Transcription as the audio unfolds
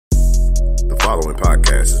following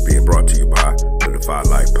podcast is being brought to you by the Defy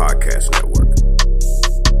Life Podcast Network.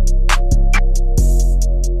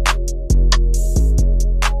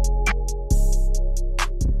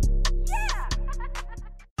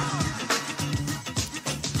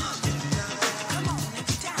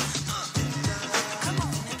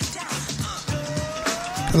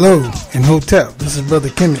 Hello and Hotep, this is Brother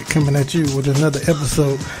Khemmet coming at you with another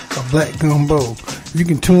episode of Black Gumbo. You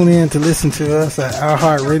can tune in to listen to us at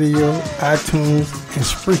iHeartRadio, iTunes, and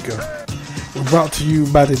Spreaker. We're brought to you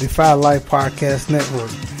by the Defy Life Podcast Network.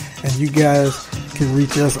 And you guys can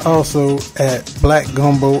reach us also at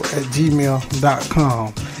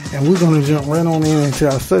blackgumbo@gmail.com. And we're going to jump right on into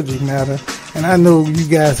our subject matter. And I know you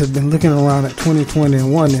guys have been looking around at 2020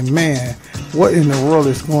 and wondering, man, what in the world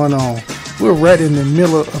is going on? We're right in the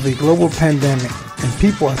middle of a global pandemic, and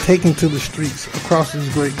people are taking to the streets across this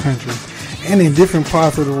great country and in different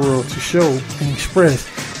parts of the world to show and express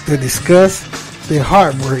their disgust, their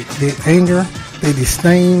heartbreak, their anger, their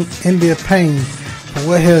disdain, and their pain for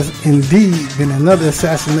what has indeed been another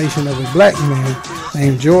assassination of a black man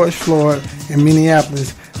named George Floyd in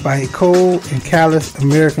Minneapolis by a cold and callous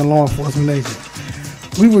American law enforcement agent.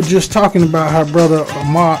 We were just talking about how Brother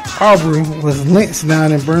Ahmaud Arbery was lynched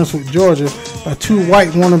down in Brunswick, Georgia by two white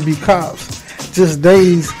wannabe cops. Just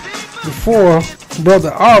days before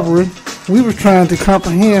Brother Arbery, we were trying to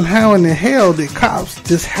comprehend how in the hell did cops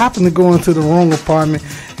just happen to go into the wrong apartment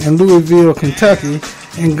in Louisville, Kentucky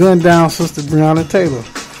and gun down Sister Breonna Taylor.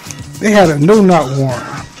 They had a no-knock warrant.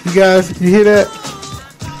 You guys, you hear that?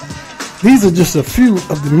 These are just a few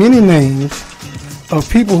of the many names of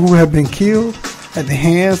people who have been killed at the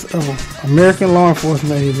hands of American law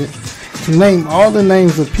enforcement agents, to name all the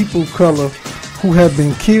names of people of color who have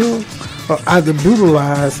been killed or either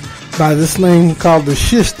brutalized by this thing called the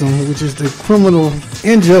system, which is the criminal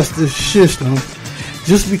injustice system,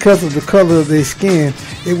 just because of the color of their skin.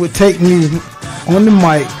 It would take me on the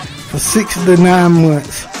mic for 6 to 9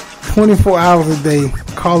 months, 24 hours a day,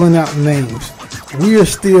 calling out names. We are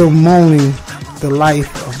still mourning the life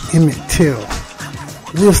of Emmett Till.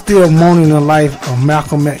 We're still mourning the life of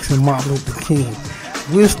Malcolm X and Martin Luther King.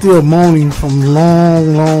 We're still mourning from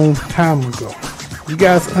long time ago. You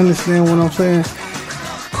guys understand what I'm saying?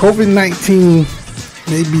 COVID-19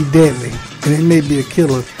 may be deadly and it may be a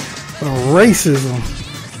killer, but racism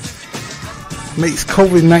makes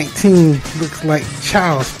COVID-19 look like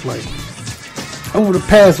child's play. Over the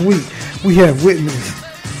past week, we have witnessed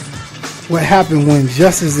what happened when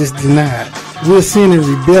justice is denied. We're seeing a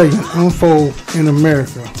rebellion unfold in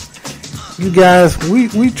America. You guys,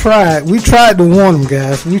 we tried to warn them,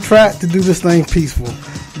 guys. We tried to do this thing peaceful.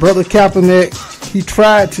 Brother Kaepernick, he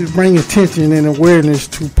tried to bring attention and awareness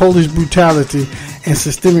to police brutality and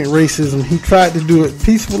systemic racism. He tried to do it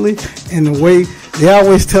peacefully in the way they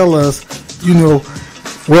always tell us,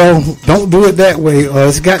 well, don't do it that way, or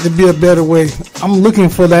it's got to be a better way. I'm looking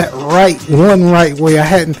for that one right way.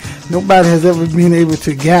 Nobody has ever been able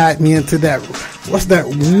to guide me into that. What's that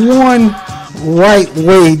one right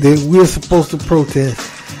way that we're supposed to protest?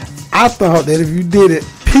 I thought that if you did it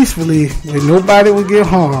peacefully, where nobody would get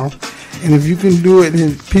harmed, and if you can do it,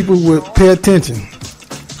 then people would pay attention.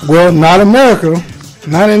 Well, not America,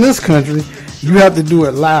 not in this country. You have to do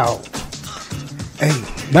it loud. Hey,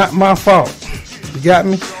 not my fault. You got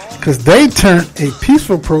me? Because they turned a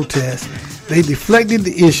peaceful protest. They deflected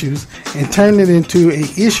the issues and turned it into an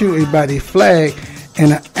issue about a flag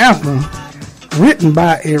and an anthem written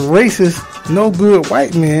by a racist, no good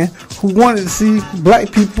white man who wanted to see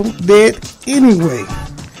black people dead anyway.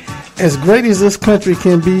 As great as this country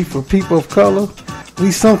can be for people of color,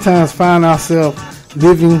 we sometimes find ourselves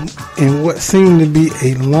living in what seems to be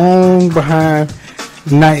a long behind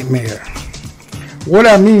nightmare. What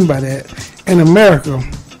I mean by that, in America,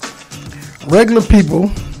 regular people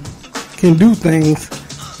can do things,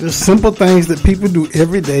 there's simple things that people do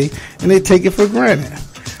every day, and they take it for granted.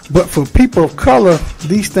 But for people of color,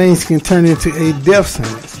 these things can turn into a death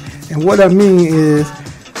sentence. And what I mean is,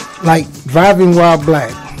 like driving while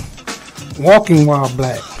black, walking while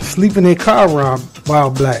black, sleeping in a car while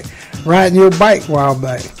black, riding your bike while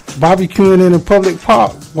black, barbecuing in a public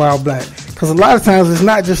park while black. Because a lot of times it's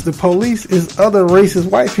not just the police, it's other racist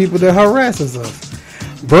white people that harasses us.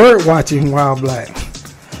 Bird watching while black.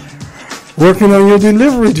 Working on your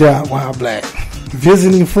delivery job while black.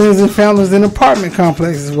 Visiting friends and families in apartment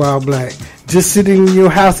complexes while black. Just sitting in your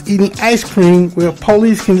house eating ice cream where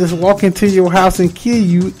police can just walk into your house and kill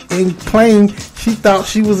you and claim she thought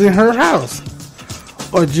she was in her house.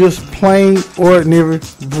 Or just plain ordinary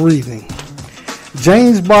breathing.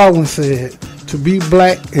 James Baldwin said, to be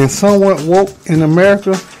black and somewhat woke in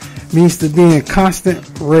America means to be in constant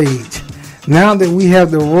rage. Now that we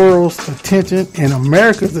have the world's attention and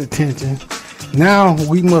America's attention, now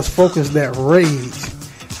we must focus that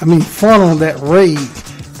funnel that rage,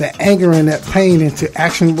 that anger and that pain into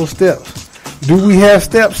actionable steps. Do we have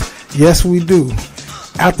steps? Yes, we do.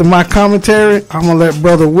 After my commentary, I'm going to let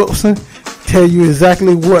Brother Wilson tell you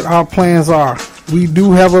exactly what our plans are. We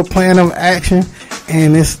do have a plan of action,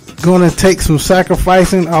 and it's going to take some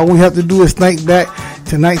sacrificing. All we have to do is think back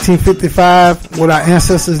to 1955, what our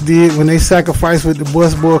ancestors did when they sacrificed with the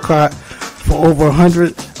bus boycott for over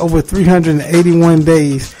 381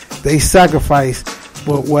 days. They sacrificed,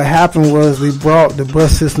 but what happened was they brought the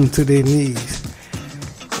bus system to their knees.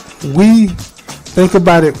 We think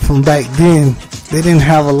about it from back then. They didn't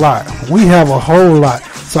have a lot. We have a whole lot.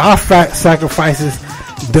 So our sacrifices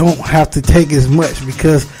don't have to take as much,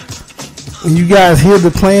 because when you guys hear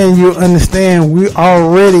the plan, you'll understand we're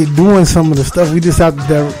already doing some of the stuff. We just have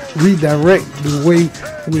to redirect the way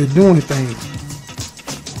we're doing things.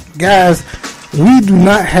 Guys, we do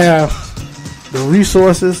not have the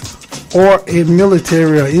resources or a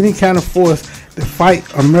military or any kind of force to fight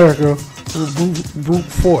America with brute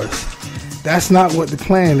force. That's not what the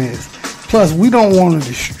plan is. Plus, we don't want to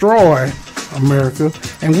destroy America,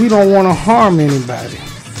 and we don't want to harm anybody.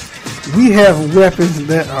 We have weapons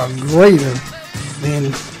that are greater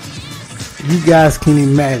than you guys can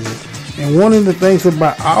imagine. And one of the things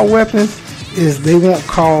about our weapons is they won't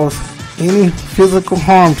cause any physical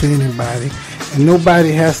harm to anybody, and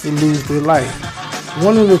nobody has to lose their life.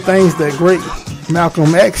 One of the things that great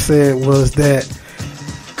Malcolm X said was that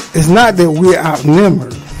it's not that we're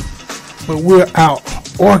outnumbered, but we're out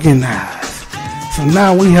organized. So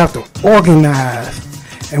now we have to organize,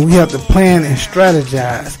 and we have to plan and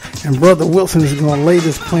strategize. And Brother Wilson is going to lay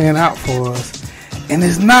this plan out for us. And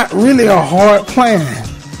it's not really a hard plan,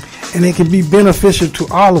 and it can be beneficial to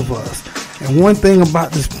all of us. And one thing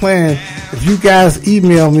about this plan, if you guys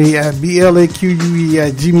email me at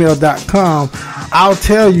blaque@gmail.com, I'll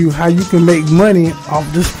tell you how you can make money off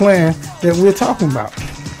this plan that we're talking about.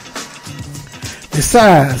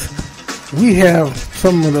 Besides, we have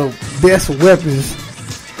some of the best weapons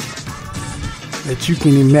that you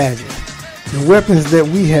can imagine. The weapons that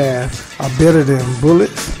we have are better than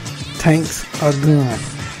bullets, tanks, or guns.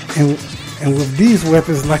 And with these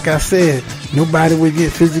weapons, like I said, nobody will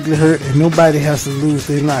get physically hurt, and nobody has to lose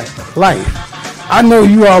their life. I know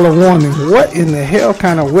you all are wondering, what in the hell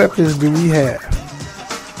kind of weapons do we have?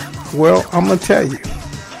 Well, I'm going to tell you.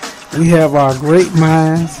 We have our great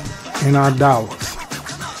minds and our dollars.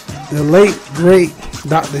 The late, great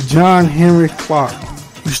Dr. John Henry Clark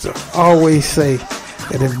used to always say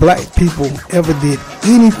that if black people ever did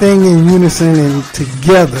anything in unison and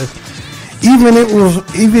together, even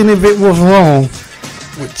if it was wrong,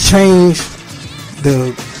 would change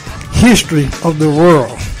the history of the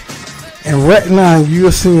world. And right now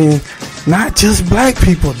you're seeing not just black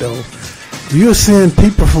people though. You're seeing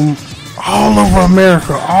people from all over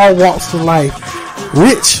America, all walks of life,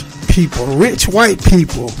 rich people, rich white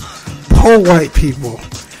people, poor white people.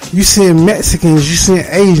 You seeing Mexicans, you seeing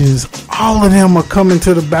Asians, all of them are coming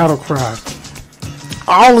to the battle cry.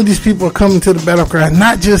 All of these people are coming to the battle cry,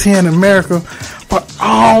 not just here in America, but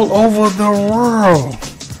all over the world.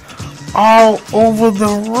 All over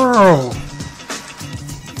the world.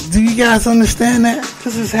 Do you guys understand that?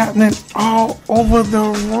 This is happening all over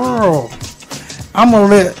the world. I'm going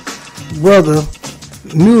to let Brother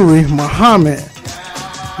Nuri Muhammad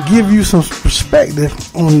give you some perspective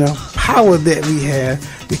on the power that we have,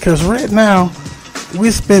 because right now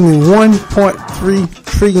we're spending $1.3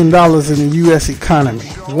 trillion in the U.S. economy.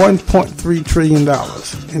 $1.3 trillion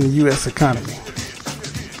in the U.S. economy.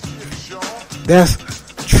 That's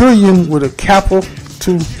trillion with a capital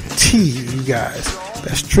T, you guys.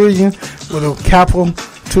 That's trillion with a capital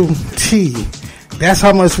T. That's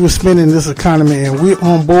how much we're spending in this economy, and we're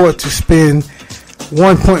on board to spend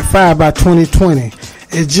 1.5 by 2020.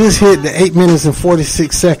 It just hit the 8 minutes and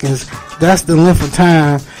 46 seconds. That's the length of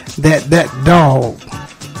time that dog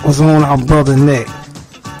was on our brother's neck.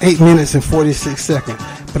 8 minutes and 46 seconds.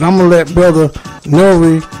 But I'm going to let Brother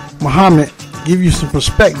Nuri Muhammad give you some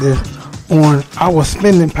perspective on our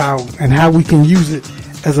spending power and how we can use it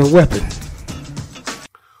as a weapon.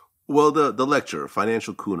 Well, the lecture,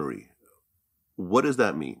 financial coonery, what does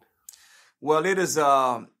that mean? Well, it is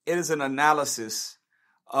an analysis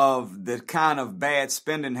of the kind of bad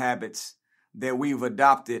spending habits that we've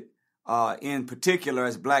adopted, in particular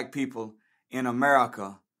as black people in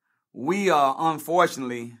America. We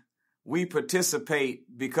unfortunately, we participate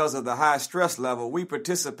because of the high stress level. We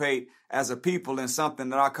participate as a people in something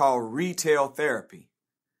that I call retail therapy.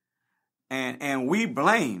 And we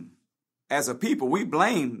blame as a people, we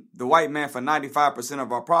blame the white man for 95%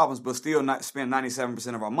 of our problems, but still not spend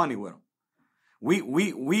 97% of our money with them.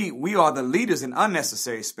 We are the leaders in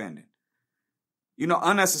unnecessary spending. You know,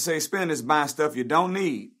 unnecessary spending is buying stuff you don't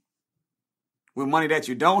need with money that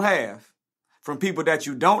you don't have from people that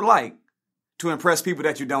you don't like to impress people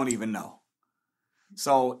that you don't even know.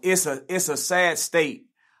 So it's a sad state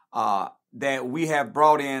that we have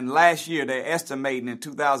brought in. Last year, they're estimating in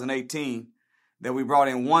 2018 that we brought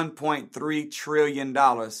in $1.3 trillion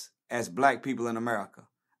as black people in America.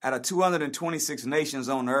 Out of 226 nations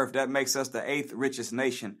on earth, that makes us the 8th richest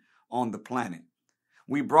nation on the planet.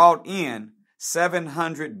 We brought in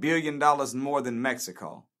 $700 billion more than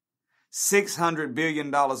Mexico, $600 billion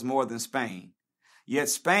more than Spain. Yet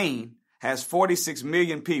Spain has 46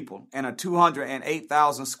 million people and a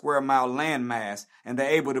 208,000 square mile landmass, and they're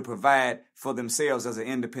able to provide for themselves as an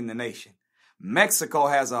independent nation. Mexico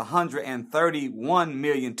has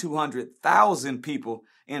 131,200,000 people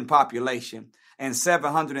in population and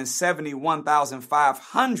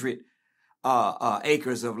 771,500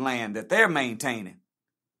 acres of land that they're maintaining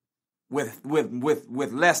with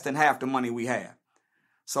less than half the money we have.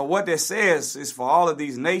 So what this says is for all of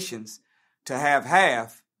these nations to have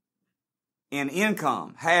half in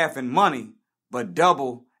income, half in money, but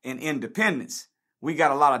double in independence. We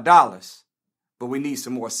got a lot of dollars, but we need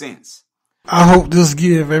some more sense. I hope this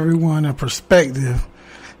give everyone a perspective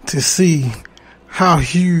to see how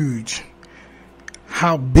huge,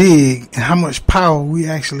 how big, and how much power we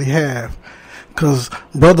actually have. Because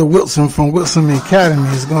Brother Wilson from Wilson Academy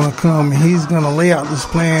is going to come and he's going to lay out this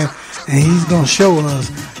plan and he's going to show us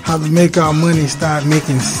how to make our money start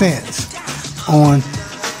making sense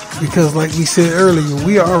because like we said earlier,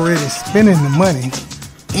 we are already spending the money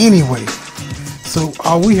anyway. So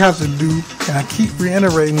all we have to do, and I keep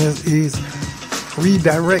reiterating this, is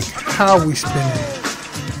redirect how we spend it.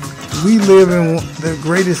 We live in the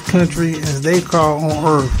greatest country, as they call, on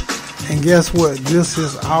earth. And guess what? This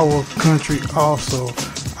is our country also.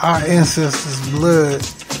 Our ancestors' blood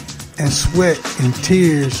and sweat and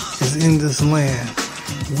tears is in this land.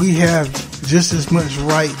 We have just as much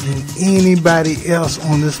right than anybody else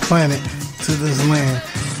on this planet to this land.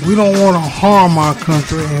 We don't want to harm our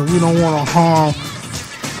country and we don't want to harm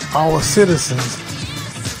our citizens.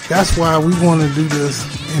 That's why we want to do this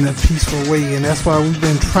in a peaceful way, and that's why we've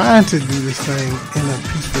been trying to do this thing in a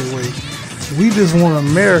peaceful way. We just want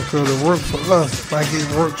America to work for us like it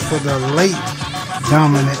works for the late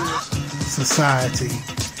dominant society.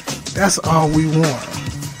 That's all we want.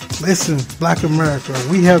 Listen, Black America,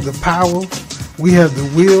 we have the power, we have the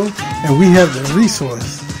will, and we have the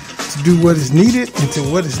resource to do what is needed and to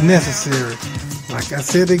what is necessary. Like I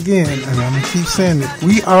said again, and I'm going to keep saying it,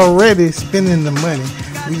 we already spending the money.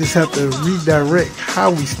 We just have to redirect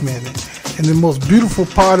how we spend it. And the most beautiful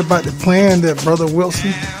part about the plan that Brother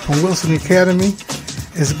Wilson from Wilson Academy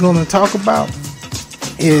is going to talk about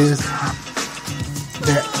is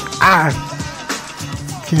that I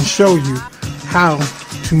can show you how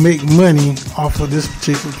to make money off of this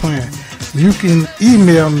particular plan. You can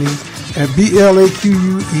email me at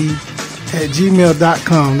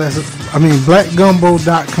blaque@gmail.com. blackgumbo.com. That's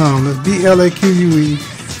blaque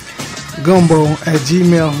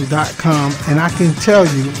gumbo@gmail.com, and I can tell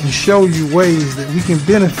you and show you ways that we can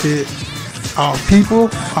benefit our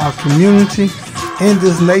people, our community, and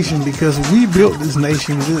this nation, because we built this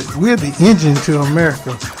nation. We're the engine to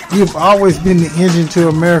America. We have always been the engine to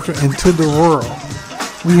America and to the world.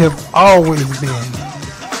 We have always been.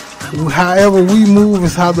 However we move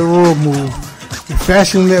is how the world moves. The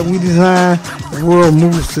fashion that we design, the world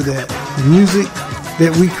moves to that. The music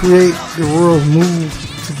that we create, the world moves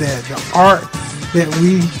to that. The art that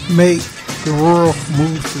we make, the world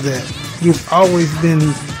moves to that. We've always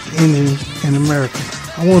been in America.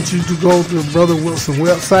 I want you to go to the Brother Wilson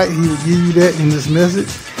website. He will give you that in this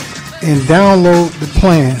message, and download the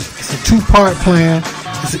plan. It's a 2-part plan.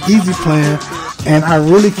 It's an easy plan, and I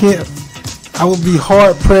really can't. I would be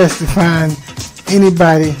hard pressed to find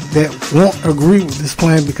anybody that won't agree with this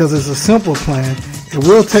plan, because it's a simple plan. It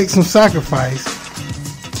will take some sacrifice,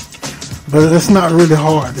 but it's not really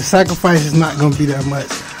hard. The sacrifice is not going to be that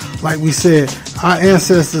much. Like we said, our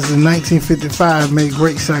ancestors in 1955 made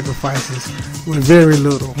great sacrifices with very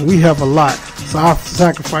little. We have a lot, so our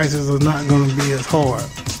sacrifices are not going to be as hard.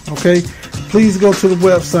 Okay? Please go to the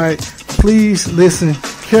website. Please listen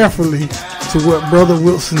carefully to what Brother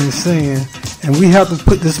Wilson is saying. And we have to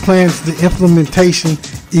put this plan to the implementation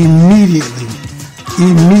immediately.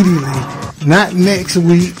 Immediately. Not next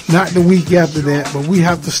week, not the week after that, but we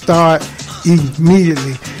have to start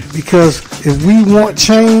immediately. Because if we want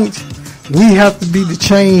change, We have to be the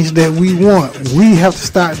change that we want. We have to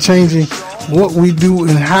start changing what we do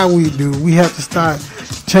and how we do. We have to start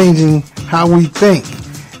changing how we think.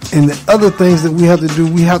 And the other things that we have to do,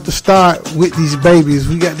 we have to start with these babies.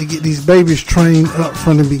 We got to get these babies trained up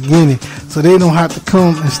from the beginning so they don't have to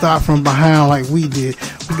come and start from behind like we did.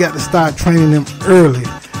 We got to start training them early.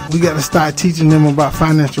 We got to start teaching them about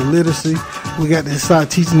financial literacy. We got to start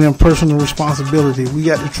teaching them personal responsibility. We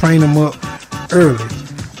got to train them up early.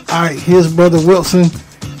 All right, here's Brother Wilson.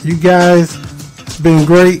 You guys, it's been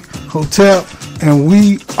great. Hotel. And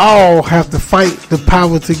we all have to fight the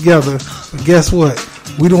power together. But guess what?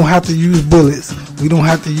 We don't have to use bullets. We don't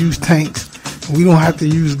have to use tanks. We don't have to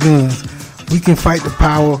use guns. We can fight the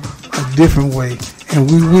power a different way.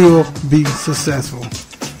 And we will be successful.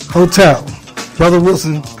 Hotel. Brother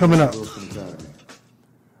Wilson coming up.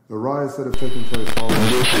 The riots that have taken place all over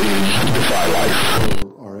the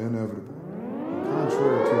world are inevitable.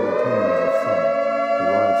 Contrary to the opinions of some, the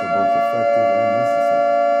riots are both effective and necessary.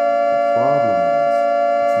 The problem is,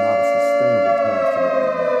 it's not a sustainable path to what we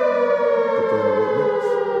want. But then what next?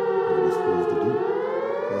 What are we supposed to do?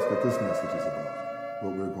 That's what this message is about.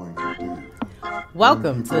 What we're going to do.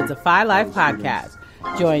 Welcome to the Defy Life Podcast.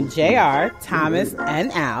 Join JR, Thomas,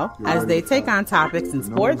 and Al as they take on topics in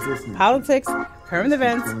sports, politics, current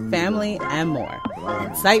events, family, and more.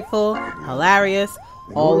 Insightful, hilarious,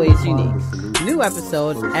 always unique. New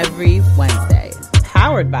episodes every Wednesday.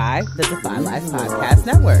 Powered by the Defy Life Podcast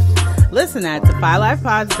Network. Listen at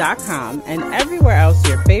DefyLifePods.com and everywhere else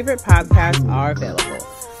your favorite podcasts are available.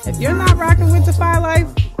 If you're not rocking with Defy Life,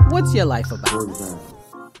 what's your life For about?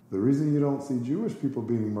 example, the reason you don't see Jewish people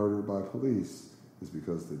being murdered by police is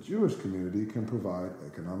because the Jewish community can provide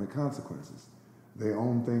economic consequences. They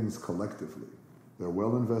own things collectively. They're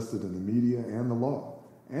well invested in the media and the law.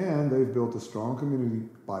 And they've built a strong community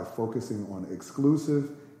by focusing on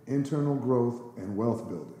exclusive internal growth and wealth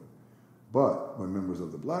building. But when members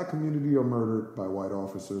of the black community are murdered by white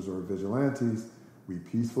officers or vigilantes, we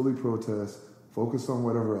peacefully protest, focus on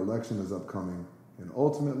whatever election is upcoming, and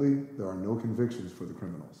ultimately, there are no convictions for the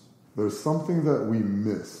criminals. There's something that we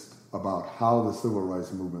missed about how the civil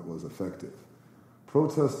rights movement was effective.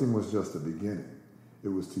 Protesting was just the beginning. It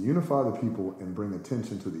was to unify the people and bring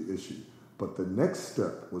attention to the issue. But the next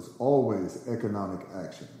step was always economic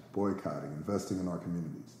action, boycotting, investing in our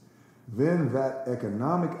communities. Then that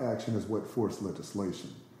economic action is what forced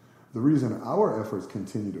legislation. The reason our efforts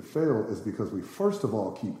continue to fail is because we first of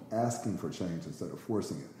all keep asking for change instead of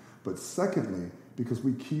forcing it. But secondly, because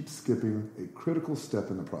we keep skipping a critical step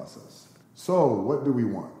in the process. So what do we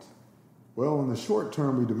want? Well, in the short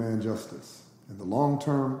term, we demand justice. In the long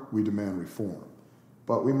term, we demand reform.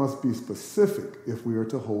 But we must be specific if we are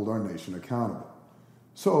to hold our nation accountable.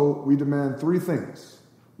 So we demand three things.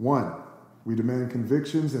 One, we demand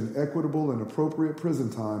convictions and equitable and appropriate prison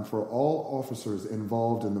time for all officers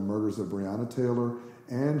involved in the murders of Breonna Taylor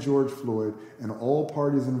and George Floyd and all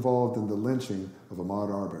parties involved in the lynching of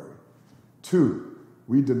Ahmaud Arbery. Two,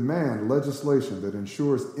 we demand legislation that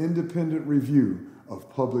ensures independent review of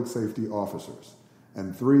public safety officers.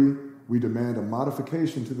 And three, we demand a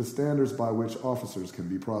modification to the standards by which officers can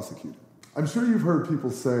be prosecuted. I'm sure you've heard people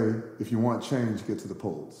say, if you want change, get to the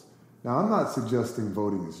polls. Now, I'm not suggesting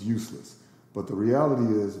voting is useless, but the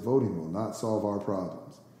reality is voting will not solve our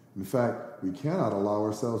problems. In fact, we cannot allow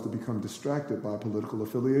ourselves to become distracted by political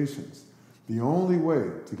affiliations. The only way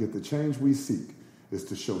to get the change we seek is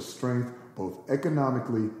to show strength both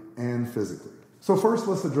economically and physically. So first,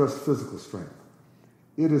 let's address physical strength.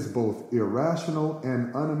 It is both irrational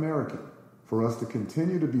and un-American for us to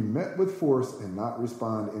continue to be met with force and not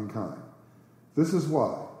respond in kind. This is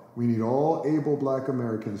why we need all able black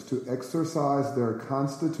Americans to exercise their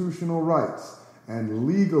constitutional rights and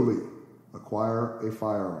legally acquire a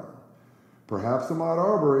firearm. Perhaps Ahmaud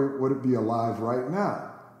Arbery would be alive right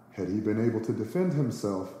now had he been able to defend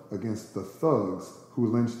himself against the thugs who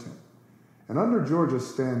lynched him. And under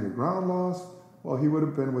Georgia's Stand Your Ground laws, well, he would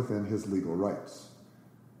have been within his legal rights.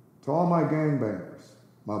 To all my gangbangers,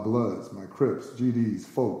 my Bloods, my Crips, GDs,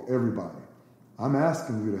 folk, everybody, I'm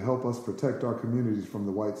asking you to help us protect our communities from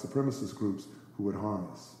the white supremacist groups who would harm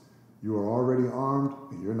us. You are already armed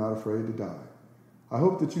and you're not afraid to die. I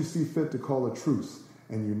hope that you see fit to call a truce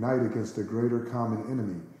and unite against a greater common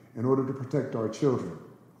enemy in order to protect our children,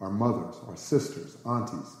 our mothers, our sisters,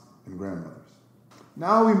 aunties, and grandmothers.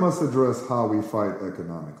 Now we must address how we fight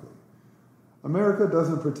economically. America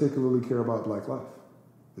doesn't particularly care about black life.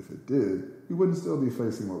 If it did, we wouldn't still be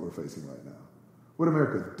facing what we're facing right now. What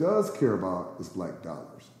America does care about is black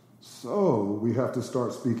dollars. So we have to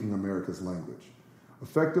start speaking America's language.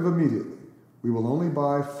 Effective immediately, we will only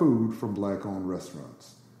buy food from black-owned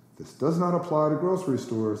restaurants. This does not apply to grocery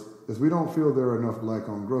stores, as we don't feel there are enough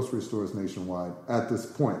Black-owned grocery stores nationwide at this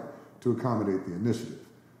point to accommodate the initiative.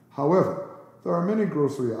 However, there are many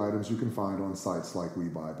grocery items you can find on sites like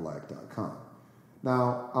WeBuyBlack.com.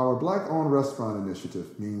 Now, our Black-owned restaurant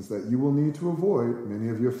initiative means that you will need to avoid many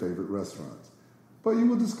of your favorite restaurants, but you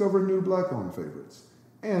will discover new Black-owned favorites.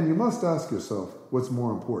 And you must ask yourself what's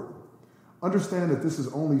more important. Understand that this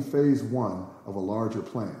is only phase 1 of a larger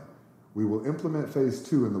plan. We will implement phase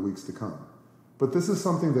 2 in the weeks to come. But this is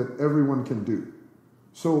something that everyone can do.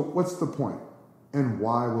 So what's the point? And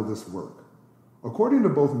why will this work? According to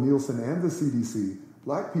both Nielsen and the CDC,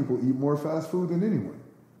 Black people eat more fast food than anyone.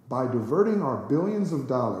 By diverting our billions of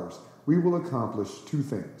dollars, we will accomplish 2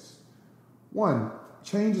 things. 1,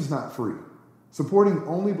 change is not free. Supporting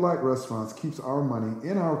only Black restaurants keeps our money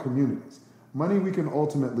in our communities, money we can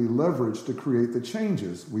ultimately leverage to create the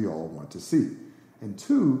changes we all want to see. And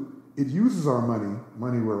 2, it uses our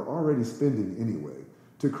money we're already spending anyway,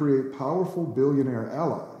 to create powerful billionaire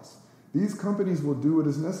allies. These companies will do what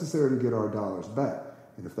is necessary to get our dollars back.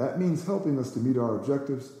 And if that means helping us to meet our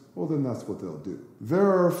objectives, well, then that's what they'll do. There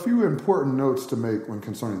are a few important notes to make when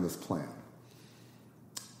concerning this plan.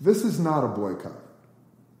 This is not a boycott.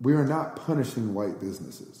 We are not punishing white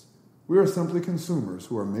businesses. We are simply consumers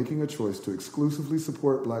who are making a choice to exclusively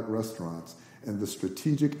support Black restaurants in the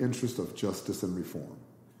strategic interest of justice and reform.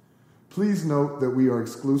 Please note that we are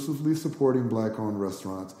exclusively supporting Black-owned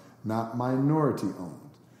restaurants, not minority-owned.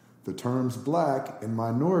 The terms Black and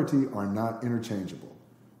minority are not interchangeable.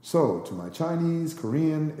 So, to my Chinese,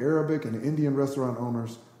 Korean, Arabic, and Indian restaurant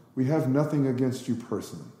owners, we have nothing against you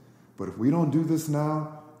personally. But if we don't do this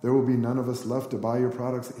now, there will be none of us left to buy your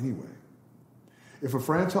products anyway. If a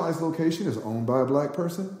franchise location is owned by a Black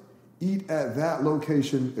person, eat at that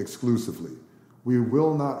location exclusively. We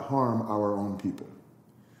will not harm our own people.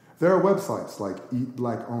 There are websites like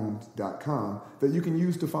eatblackowned.com that you can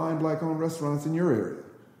use to find Black-owned restaurants in your area.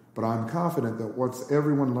 But I'm confident that once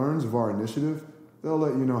everyone learns of our initiative, they'll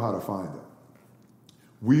let you know how to find them.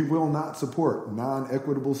 We will not support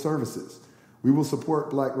non-equitable services. We will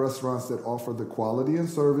support Black restaurants that offer the quality and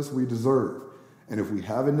service we deserve. And if we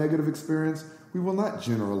have a negative experience, we will not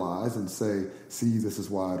generalize and say, see, this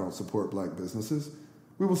is why I don't support Black businesses.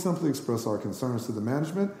 We will simply express our concerns to the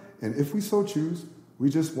management, and if we so choose, we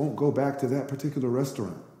just won't go back to that particular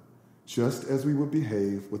restaurant, just as we would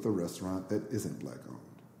behave with a restaurant that isn't Black-owned.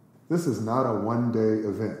 This is not a one-day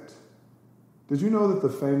event. Did you know that the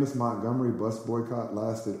famous Montgomery bus boycott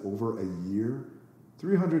lasted over a year?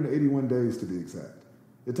 381 days to be exact.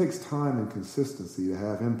 It takes time and consistency to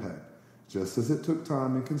have impact, just as it took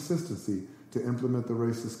time and consistency to implement the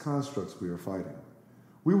racist constructs we are fighting.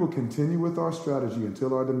 We will continue with our strategy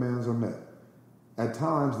until our demands are met. At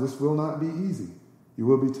times, this will not be easy. You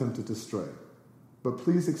will be tempted to stray. But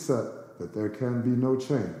please accept that there can be no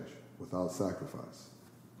change without sacrifice.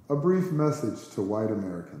 A brief message to white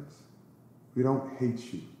Americans. We don't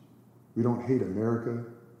hate you. We don't hate America.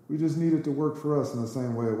 We just need it to work for us in the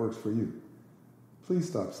same way it works for you. Please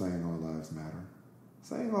stop saying all lives matter.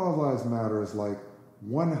 Saying all lives matter is like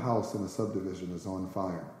one house in a subdivision is on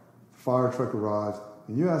fire. The fire truck arrives,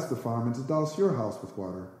 and you ask the fireman to douse your house with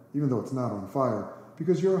water, even though it's not on fire,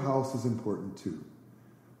 because your house is important too.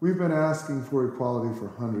 We've been asking for equality for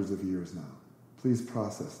hundreds of years now. Please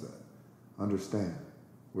process that. Understand,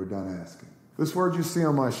 we're done asking. This word you see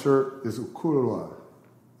on my shirt is ukurua.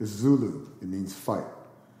 It's Zulu. It means fight.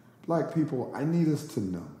 Black people, I need us to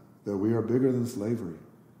know that we are bigger than slavery.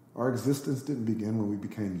 Our existence didn't begin when we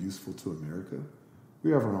became useful to America.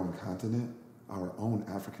 We have our own continent, our own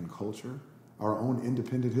African culture, our own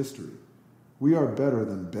independent history. We are better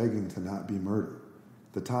than begging to not be murdered.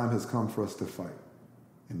 The time has come for us to fight,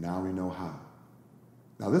 and now we know how.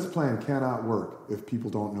 Now, this plan cannot work if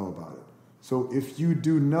people don't know about it. So if you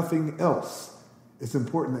do nothing else, it's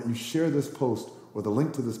important that you share this post or the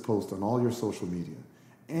link to this post on all your social media.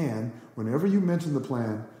 And whenever you mention the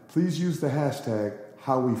plan, please use the hashtag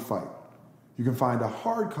 #HowWeFight. You can find a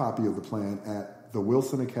hard copy of the plan at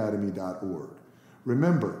thewilsonacademy.org.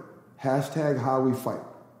 Remember, hashtag #HowWeFight.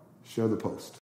 Share the post.